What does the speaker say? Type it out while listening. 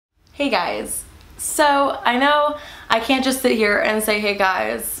Hey guys, so I know I can't just sit here and say hey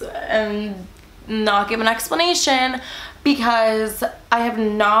guys and not give an explanation because I have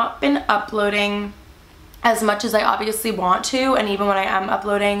not been uploading as much as I obviously want to, and even when I am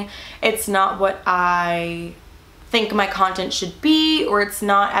uploading, it's not what I think my content should be, or it's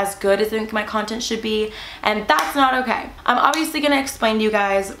not as good as I think my content should be, and that's not okay. I'm obviously going to explain to you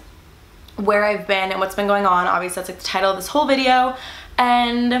guys where I've been and what's been going on. Obviously that's like the title of this whole video,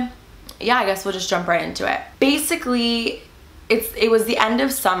 and yeah, I guess we'll just jump right into it. Basically, it was the end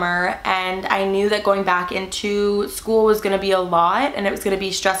of summer, and I knew that going back into school was going to be a lot, and it was going to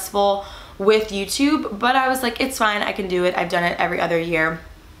be stressful with YouTube, but I was like, it's fine, I can do it. I've done it every other year.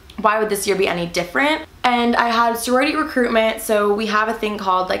 Why would this year be any different? And I had sorority recruitment, so we have a thing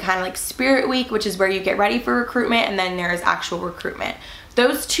called kind of like Spirit Week, which is where you get ready for recruitment, and then there's actual recruitment.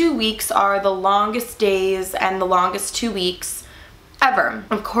 Those 2 weeks are the longest days and the longest 2 weeks ever.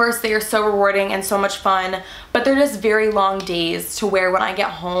 Of course, they are so rewarding and so much fun, but they're just very long days to where when I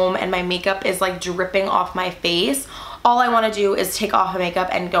get home and my makeup is like dripping off my face, all I want to do is take off my makeup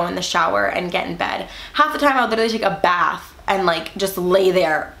and go in the shower and get in bed. Half the time I'll literally take a bath and like just lay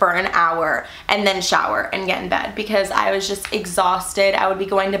there for an hour and then shower and get in bed because I was just exhausted. I would be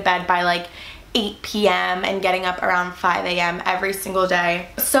going to bed by like 8 p.m. and getting up around 5 a.m. every single day.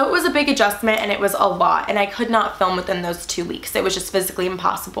 So it was a big adjustment and it was a lot, and I could not film within those 2 weeks. It was just physically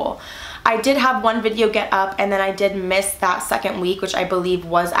impossible. I did have one video get up, and then I did miss that second week, which I believe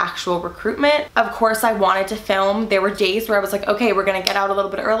was actual recruitment. Of course, I wanted to film. There were days where I was like, okay, we're gonna get out a little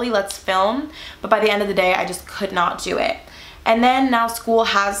bit early, let's film. But by the end of the day, I just could not do it. And then now school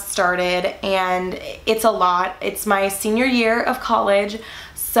has started, and it's a lot. It's my senior year of college.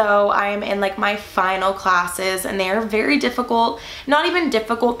 So I'm in like my final classes, and they're very difficult. Not even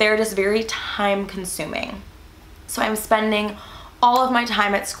difficult, they're just very time consuming. So I'm spending all of my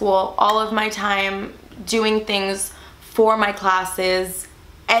time at school, all of my time doing things for my classes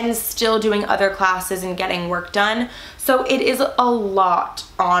and still doing other classes and getting work done. So it is a lot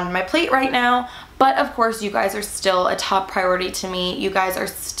on my plate right now, but of course you guys are still a top priority to me. You guys are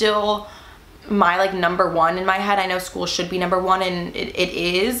still my like #1 in my head. I know school should be #1, and it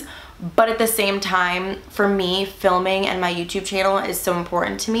is, but at the same time, for me, filming and my YouTube channel is so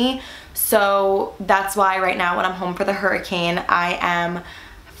important to me. So that's why right now when I'm home for the hurricane, I am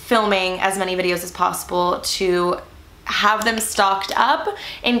filming as many videos as possible to have them stocked up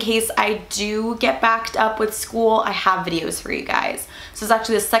in case I do get backed up with school. I have videos for you guys. So it's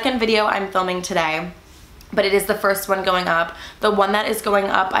actually the second video I'm filming today, but it is the first one going up. The one that is going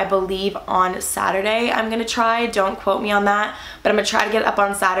up, I believe, on Saturday, I'm gonna try. Don't quote me on that, but I'm gonna try to get it up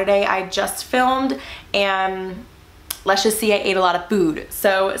on Saturday. I just filmed, and let's just see, I ate a lot of food.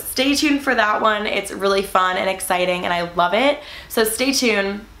 So stay tuned for that one. It's really fun and exciting, and I love it. So stay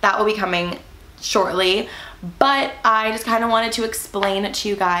tuned. That will be coming shortly. But I just kind of wanted to explain to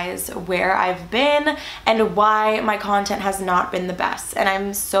you guys where I've been and why my content has not been the best. And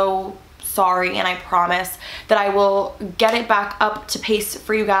I'm so sorry, and I promise that I will get it back up to pace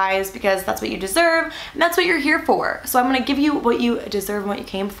for you guys because that's what you deserve and that's what you're here for. So I'm gonna give you what you deserve and what you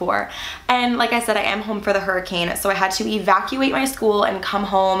came for. And like I said, I am home for the hurricane, so I had to evacuate my school and come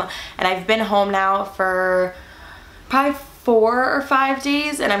home, and I've been home now for probably 4 or 5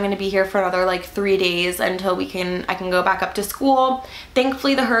 days, and I'm gonna be here for another like 3 days until I can go back up to school.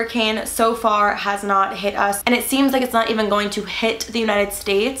 Thankfully, the hurricane so far has not hit us, and it seems like it's not even going to hit the United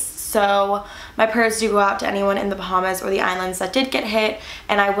States. So my prayers do go out to anyone in the Bahamas or the islands that did get hit,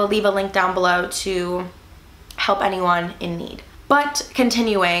 and I will leave a link down below to help anyone in need. But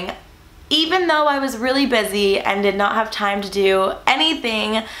continuing, even though I was really busy and did not have time to do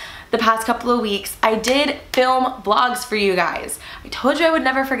anything the past couple of weeks, I did film vlogs for you guys. I told you I would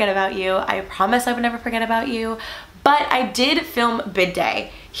never forget about you. I promised I would never forget about you. But I did film bid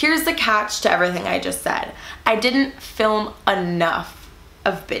day. Here's the catch to everything I just said. I didn't film enough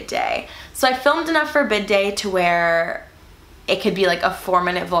of bid day. So I filmed enough for bid day to where it could be like a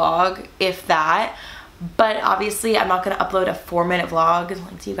 4-minute vlog, if that. But obviously I'm not gonna upload a 4-minute vlog.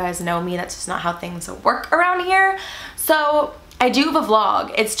 Like, you guys know me, that's just not how things work around here. So I do have a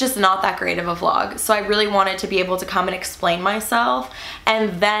vlog, it's just not that great of a vlog. So I really wanted to be able to come and explain myself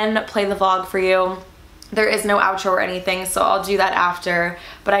and then play the vlog for you. There is no outro or anything, so I'll do that after.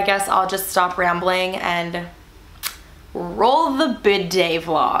 But I guess I'll just stop rambling and roll the bid day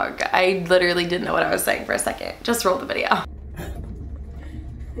vlog. I literally didn't know what I was saying for a second. Just roll the video.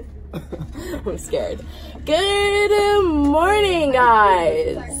 I'm scared. Good morning,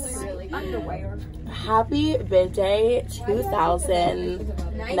 guys. Happy bid day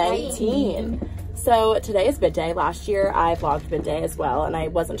 2019. So today is bid day. Last year I vlogged bid day as well, and I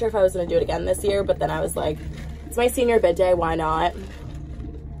wasn't sure if I was going to do it again this year, but then I was like, it's my senior bid day, why not?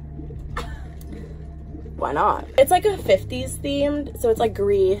 Why not? It's like a 50s themed, so it's like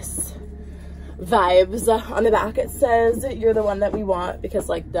Grease vibes. On the back it says, you're the one that we want, because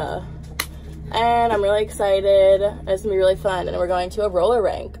like duh. And I'm really excited. It's gonna be really fun, and we're going to a roller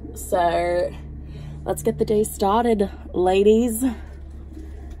rink. So let's get the day started, ladies.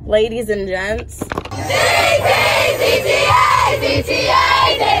 Ladies and gents.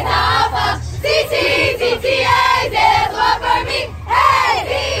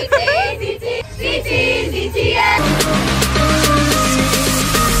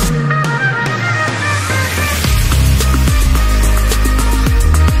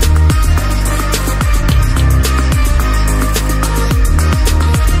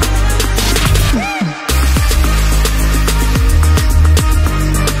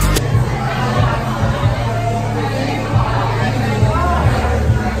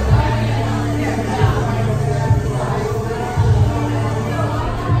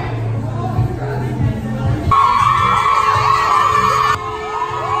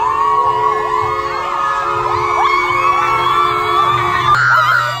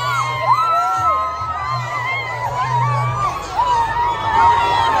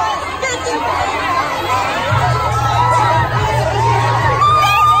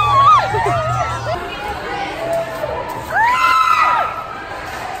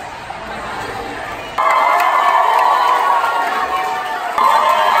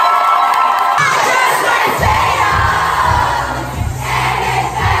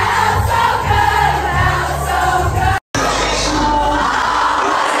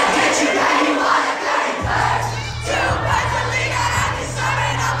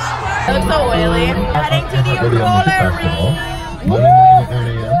 Looks so oily. Heading to the roller rink. Monday morning at 9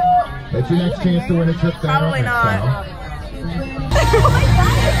 a.m. That's your next chance to win a trip down. Probably not. Oh my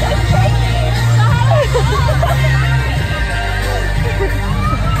god, it's so crazy!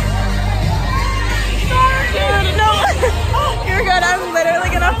 Dude, no. You're good. I'm literally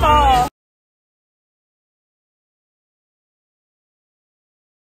gonna fall.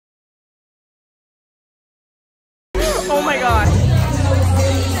 Oh my god.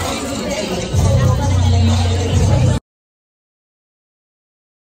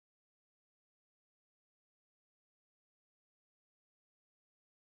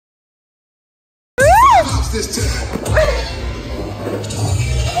 This time.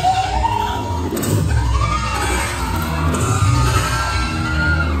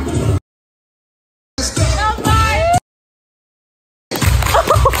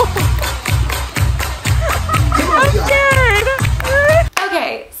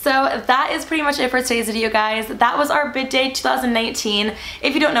 So that is pretty much it for today's video, guys. That was our bid day 2019.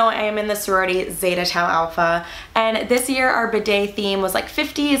 If you don't know, I am in the sorority Zeta Tau Alpha, and this year our bid day theme was like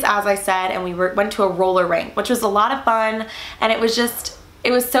 50s, as I said, and we went to a roller rink, which was a lot of fun, and it was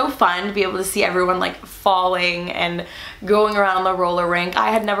so fun to be able to see everyone like falling and going around the roller rink.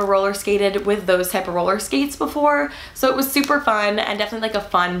 I had never roller skated with those type of roller skates before, so it was super fun and definitely like a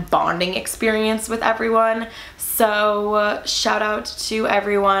fun bonding experience with everyone. So shout out to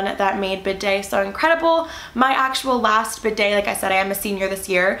everyone that made bid day so incredible. My actual last bid day, like I said, I am a senior this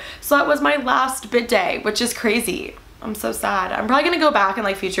year, so that was my last bid day, which is crazy. I'm so sad. I'm probably gonna go back in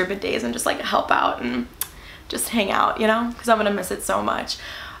like future bid days and just like help out and just hang out, you know, because I'm gonna miss it so much.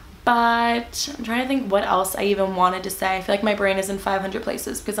 But I'm trying to think what else I even wanted to say. I feel like my brain is in 500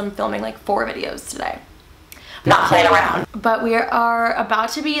 places because I'm filming like 4 videos today. Not playing around. But we are about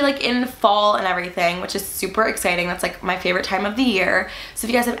to be like in fall and everything, which is super exciting. That's like my favorite time of the year. So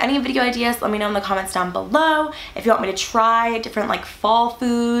if you guys have any video ideas, let me know in the comments down below. If you want me to try different like fall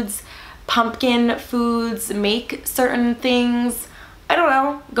foods, pumpkin foods, make certain things, I don't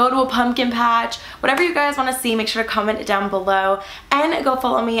know, go to a pumpkin patch, whatever you guys want to see, make sure to comment it down below, and go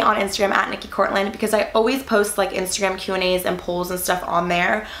follow me on Instagram at Nikki Cortland, because I always post like Instagram Q&As and polls and stuff on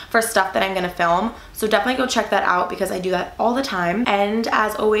there for stuff that I'm gonna film. So definitely go check that out because I do that all the time. And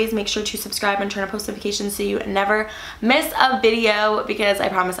as always, make sure to subscribe and turn on post notifications so you never miss a video, because I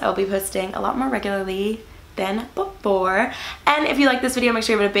promise I will be posting a lot more regularly than before. And if you like this video, make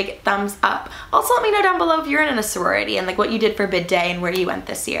sure you give it a big thumbs up. Also, let me know down below if you're in a sorority and like what you did for bid day and where you went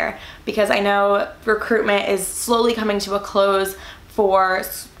this year, because I know recruitment is slowly coming to a close for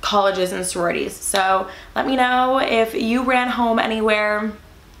colleges and sororities. So let me know if you ran home anywhere,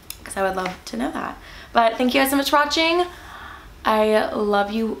 because I would love to know that. But thank you guys so much for watching. I love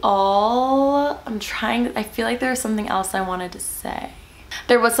you all. I feel like there's something else I wanted to say.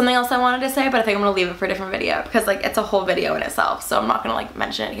 There was something else I wanted to say, but I think I'm gonna leave it for a different video because like it's a whole video in itself, so I'm not gonna like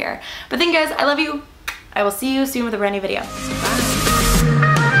mention it here. But thank you guys, I love you. I will see you soon with a brand new video. Bye.